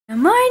Good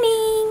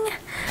morning!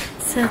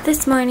 So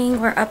this morning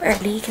we're up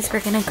early because we're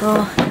gonna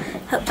go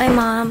help my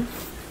mom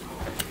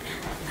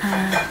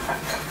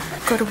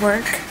go to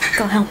work,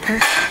 go help her,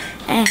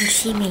 and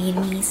she made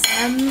me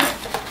some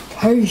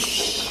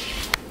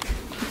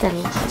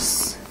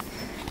delicious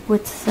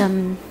with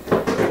some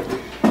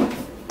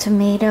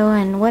tomato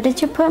and what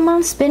did you put,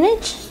 Mom?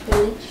 Spinach?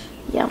 Spinach.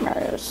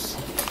 Yummers.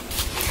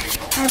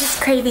 I was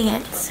craving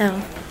it,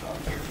 so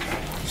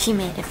she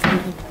made it for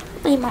me.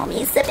 My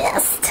mommy is the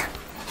best.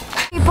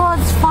 People,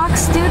 it's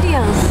Fox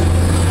Studios.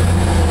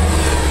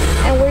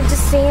 And we're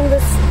just seeing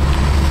this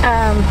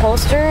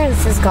poster and it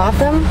says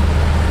Gotham.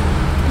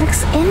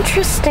 Looks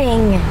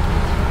interesting.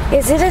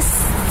 Is it a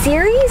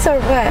series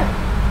or what?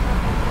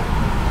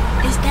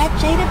 Is that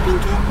Jada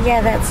Pinkett?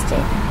 Yeah, that's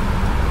Jada.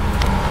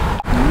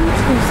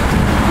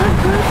 Interesting.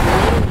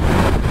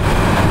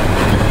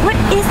 What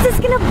is this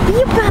gonna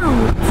be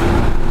about?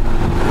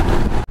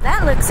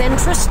 That looks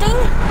interesting.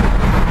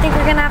 I think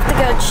we're gonna have to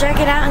go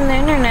check it out on the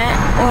internet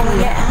when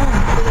we get home.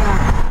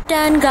 Yeah.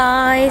 Done,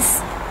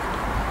 guys.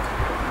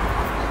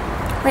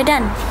 We're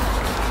done.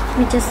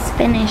 We just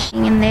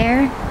finishing in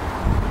there.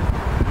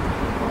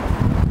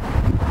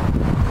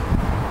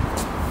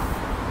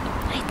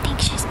 I think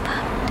she's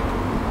pumped.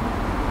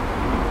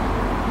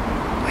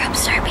 We're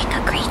observing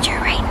a creature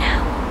right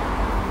now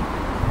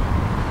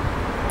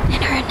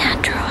in her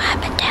natural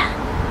habitat.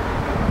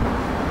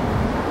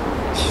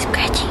 She's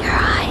scratching her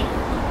eye.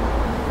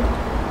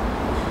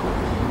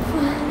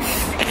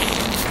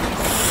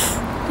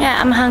 Yeah,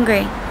 I'm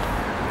hungry.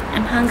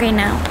 I'm hungry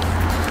now.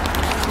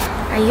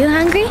 Are you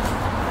hungry?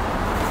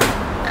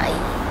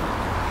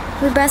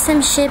 We brought some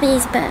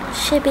shibbies, but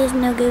shibbies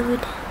no good.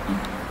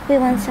 We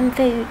want some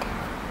food.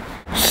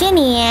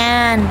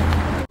 Shinian!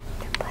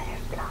 The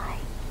butterfly.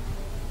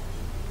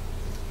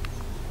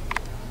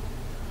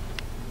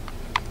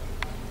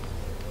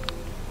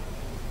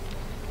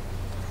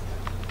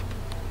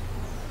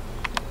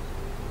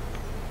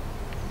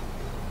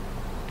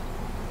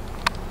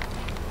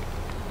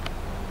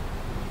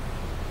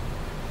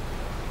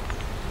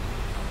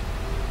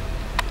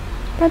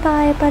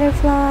 Bye-bye,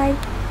 butterfly.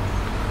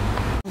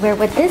 We're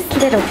with this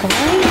little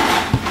boy.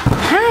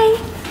 Hi.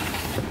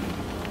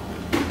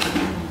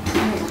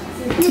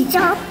 Good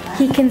job.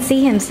 He can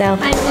see himself.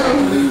 I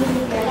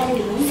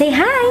know. Say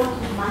hi.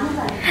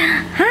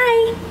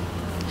 Hi.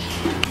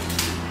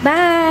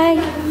 Bye.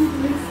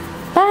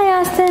 Bye,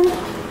 Austin.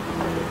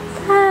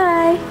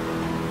 Bye.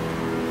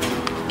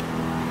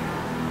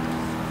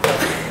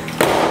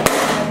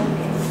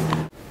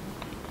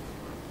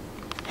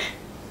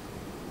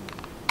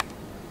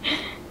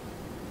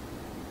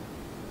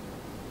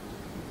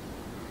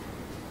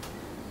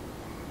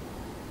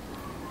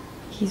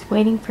 He's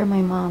waiting for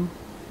my mom.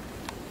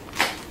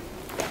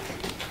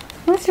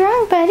 What's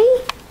wrong, buddy?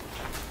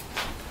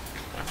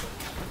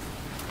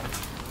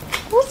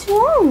 What's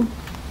wrong?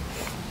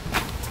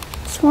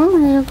 What's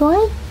wrong, little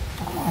boy?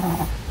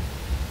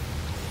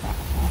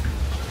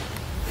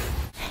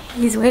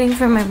 He's waiting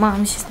for my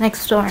mom. She's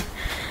next door.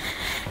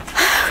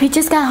 We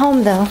just got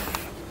home, though.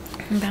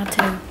 I'm about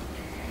to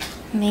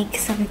make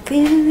some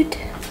food.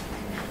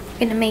 We're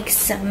gonna make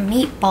some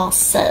meatball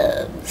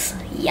subs.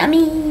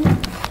 Yummy!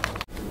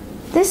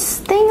 This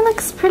thing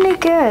looks pretty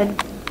good.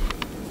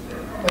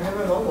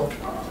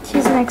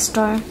 She's next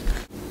door.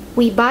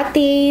 We bought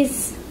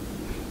these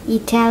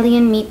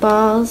Italian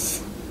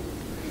meatballs,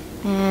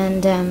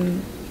 and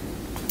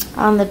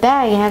on the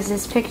bag it has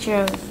this picture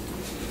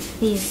of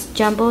these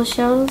jumbo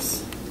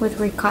shells with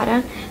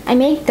ricotta. I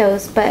make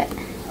those, but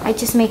I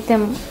just make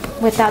them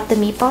without the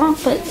meatball,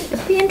 but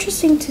it'd be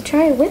interesting to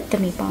try it with the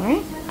meatball,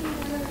 right?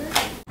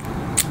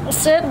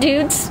 What's up,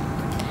 dudes?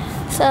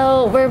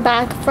 So we're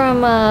back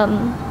from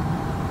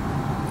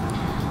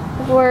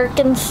work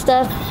and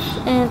stuff,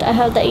 and I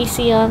have the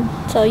AC on,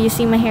 so you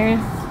see my hair.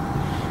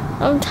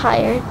 I'm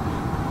tired,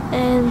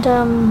 and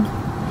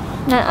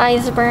my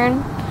eyes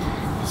burn,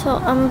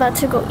 so I'm about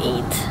to go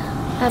eat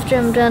after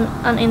I'm done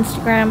on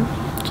Instagram.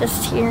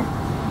 Just here.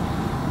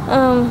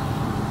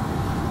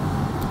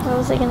 What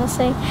was I gonna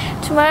say?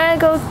 Tomorrow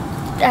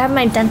I have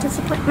my dentist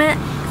appointment,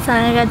 so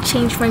I gotta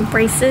change my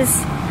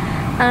braces.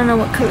 I don't know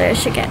what color I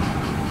should get.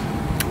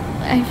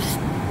 I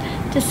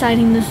was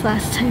deciding this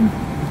last time.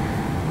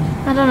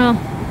 I don't know.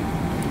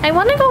 I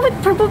want to go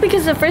with purple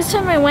because the first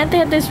time I went they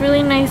had this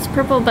really nice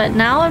purple, but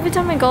now every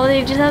time I go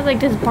they just have like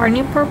this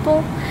Barney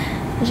purple,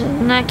 which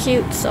is not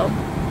cute. So,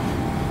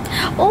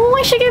 oh,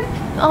 I should get.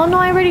 Oh no,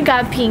 I already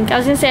got pink. I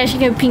was gonna say I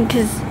should get pink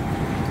because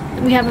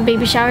we have a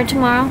baby shower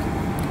tomorrow.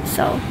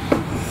 So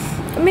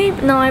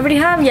maybe no, I already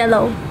have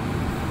yellow.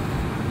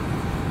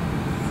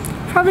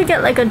 Probably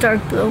get like a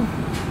dark blue.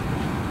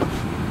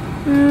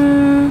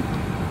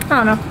 I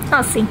don't know.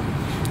 I'll see.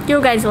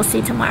 You guys will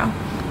see tomorrow.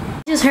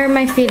 Just hurt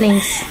my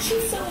feelings.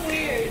 She's so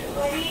weird.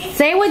 Buddy.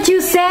 Say what you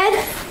said.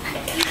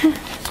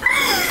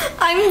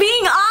 I'm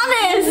being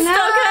honest. No,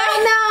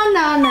 okay?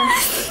 no.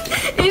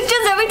 It's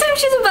just every time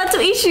she's about to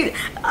eat,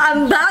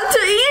 I'm about to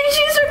eat and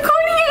she's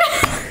recording it.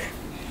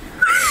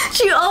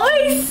 She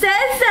always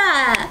says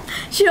that.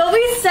 She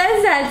always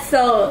says that,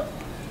 so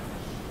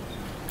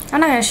I'm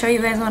not gonna show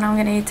you guys what I'm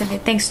gonna eat today,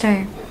 thanks to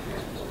her.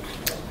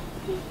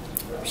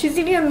 She's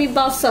eating a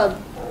meatball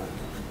sub.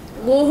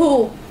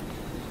 Woohoo!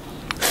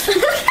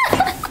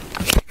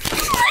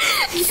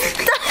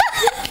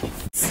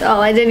 So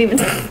I didn't even.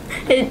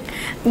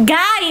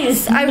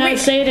 Guys,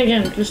 say it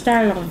again. Just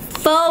start on.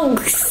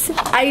 Folks,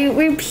 I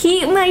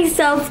repeat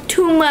myself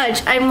too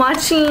much. I'm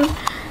watching,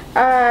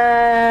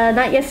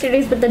 not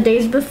yesterday's, but the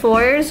days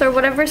before's or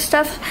whatever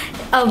stuff,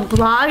 a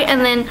vlog,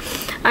 and then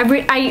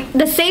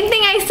the same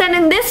thing I said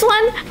in this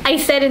one, I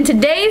said in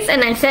today's,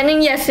 and I said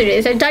in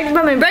yesterday's. I talked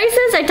about my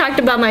braces. I talked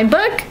about my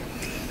book.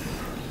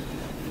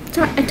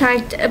 I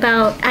talked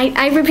about.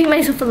 I repeat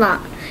myself a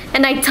lot,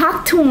 and I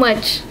talk too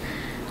much.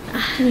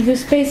 You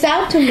space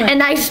out too much.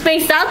 And I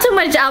spaced out too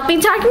much. I'll be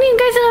talking to you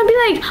guys and I'll be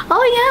like,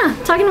 oh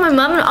yeah, talking to my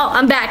mom, and oh,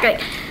 I'm back. Like,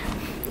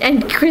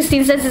 and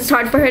Christine says it's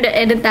hard for her to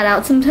edit that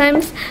out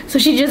sometimes, so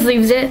she just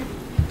leaves it.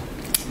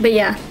 But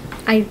yeah,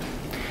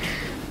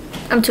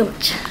 I'm too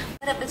much.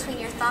 Put it between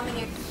your thumb and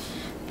your...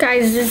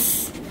 Guys,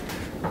 this,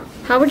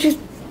 how would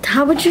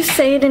you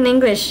say it in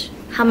English?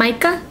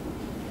 Jamaica?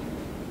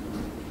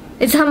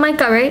 It's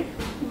Jamaica, right?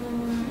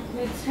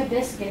 It's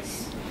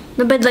hibiscus.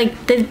 No, but like,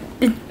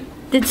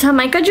 it's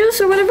Jamaica juice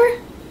or whatever?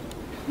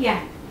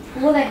 Yeah.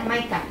 Well, like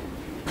Jamaica.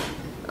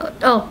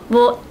 Oh,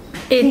 well,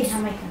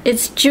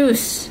 it's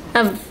juice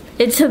of,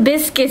 it's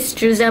hibiscus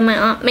juice that my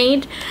aunt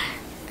made,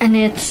 and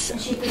it's,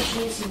 She put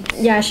chia seeds.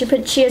 yeah, she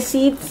put chia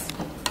seeds.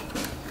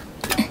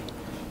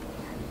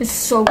 It's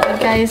so good,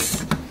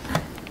 guys.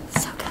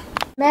 So good.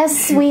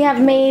 Mess we have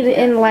made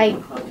in like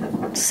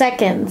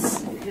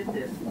seconds.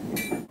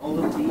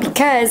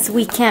 Because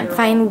we can't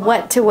find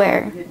what to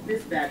wear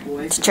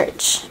to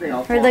church.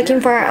 We're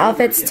looking for our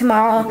outfits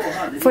tomorrow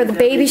for the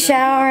baby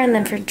shower and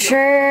then for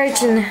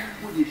church, and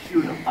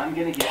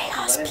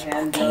chaos,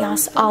 people,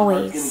 chaos,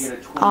 always,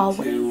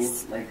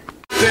 always.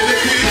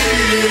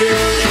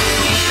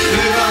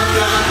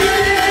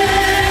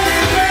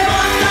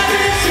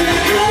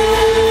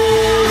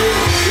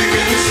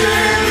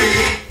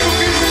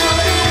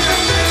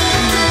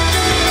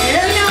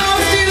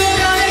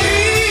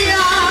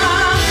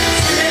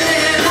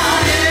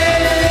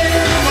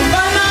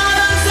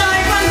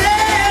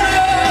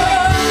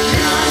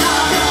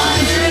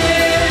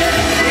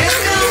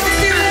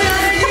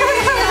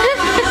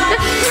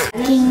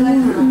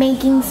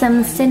 Making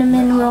some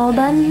cinnamon roll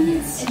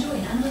buns.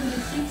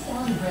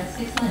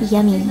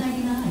 Yummy.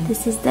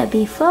 This is the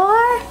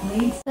before,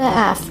 the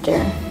after.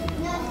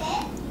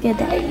 Get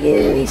that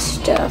gooey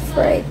stuff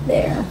right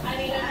there.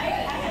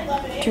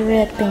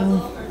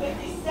 Dripping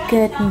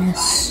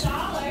goodness.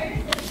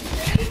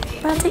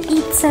 About to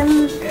eat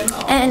some,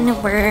 and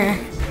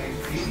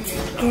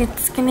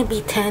it's gonna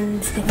be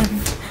 10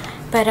 soon.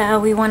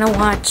 But we want to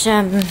watch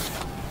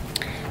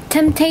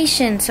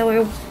Temptation, so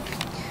we're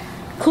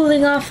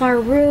cooling off our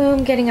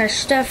room, getting our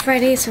stuff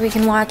ready so we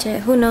can watch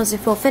it. Who knows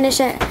if we'll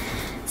finish it,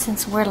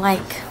 since we're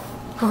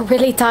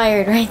really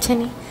tired, right,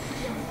 Jenny?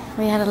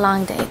 We had a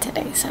long day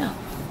today, so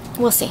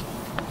we'll see.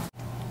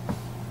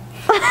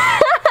 Go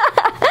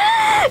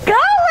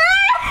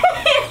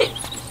away!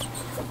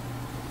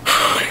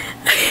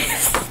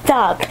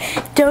 Stop.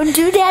 Don't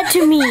do that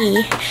to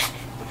me.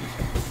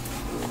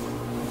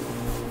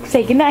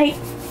 Say goodnight.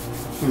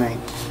 Night.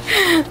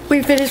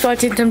 We finished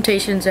watching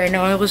Temptations. I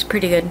know, it was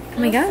pretty good. Oh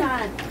my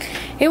god.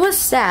 It was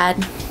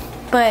sad,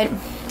 but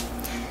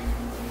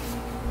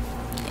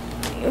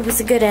it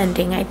was a good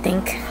ending, I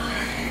think.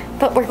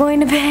 But we're going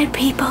to bed,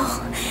 people.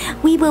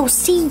 We will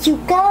see you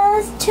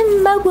guys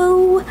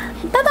tomorrow.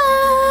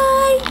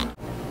 Bye-bye.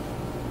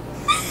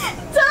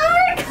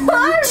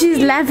 She's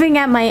laughing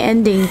at my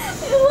ending.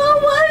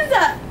 What was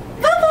that?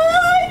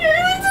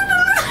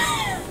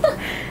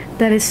 Bye-bye.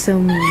 That is so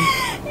mean.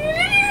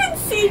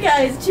 See,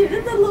 guys, she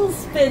did the little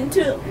spin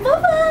too.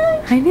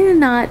 Bye-bye. I did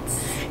not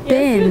Yes,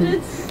 spin. you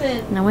did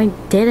spin. No, I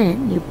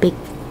didn't, you big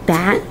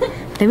bat.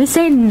 Let me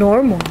say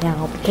normal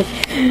now, because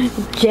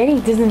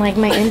Jenny doesn't like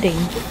my ending.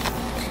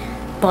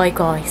 Bye,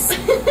 guys.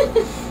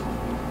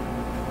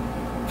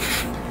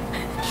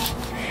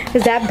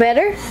 Is that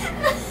better?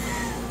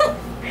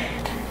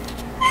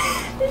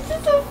 This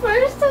is the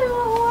first time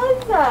I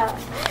was that.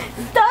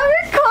 Stop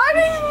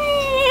recording me.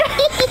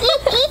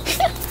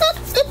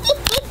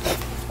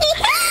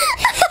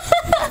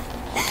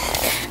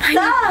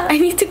 I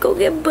need to go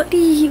get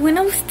Buddy. He went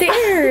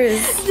upstairs.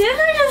 Didn't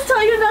I just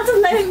tell you not to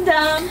let him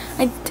down?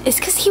 It's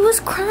because he was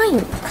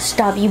crying.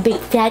 Stop, you big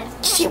fat.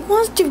 She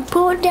wants to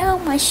pull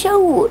down my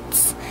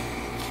shorts.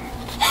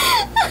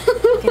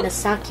 I'm gonna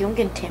suck you. I'm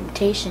gonna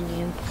temptation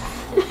you.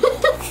 I'm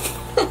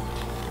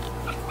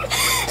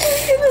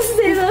gonna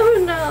say that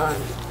from now on.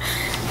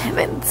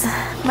 Heavens.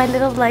 My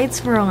little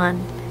lights were on.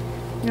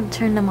 I'm gonna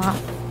turn them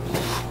off.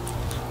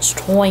 It's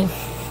time.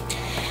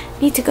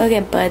 Need to go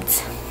get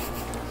Buds.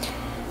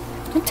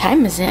 What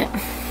time is it?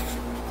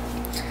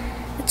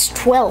 It's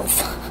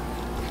 12.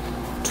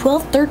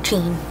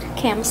 12:13.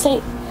 Okay, I'm gonna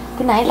say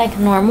goodnight like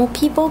normal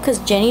people, because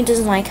Jenny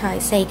doesn't like how I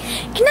say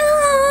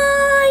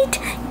goodnight,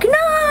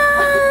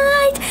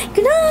 goodnight,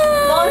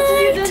 goodnight. No,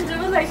 you didn't do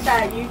it like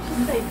that. You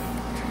just like...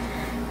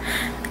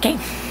 Okay.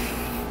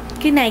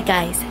 Good night,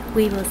 guys.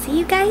 We will see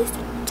you guys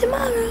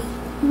tomorrow.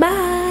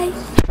 Bye.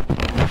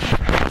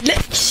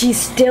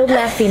 She's still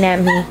laughing at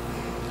me.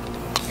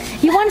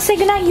 You want to say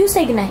goodnight? You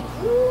say goodnight.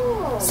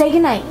 Say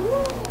goodnight.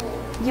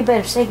 You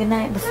better say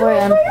goodnight before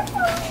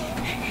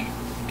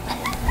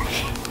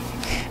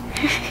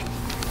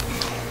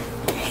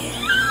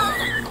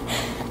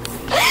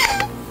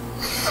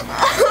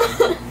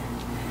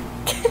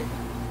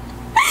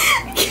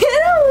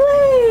Get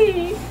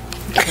away!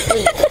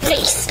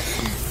 face.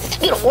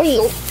 Get away,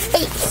 your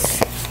face.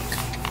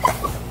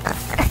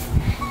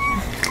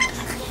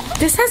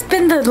 This has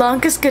been the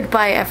longest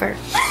goodbye ever.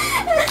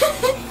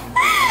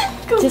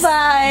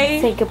 Goodbye.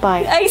 Just say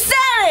goodbye. I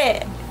said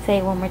it. Say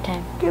it one more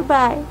time.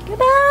 Goodbye.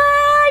 Goodbye.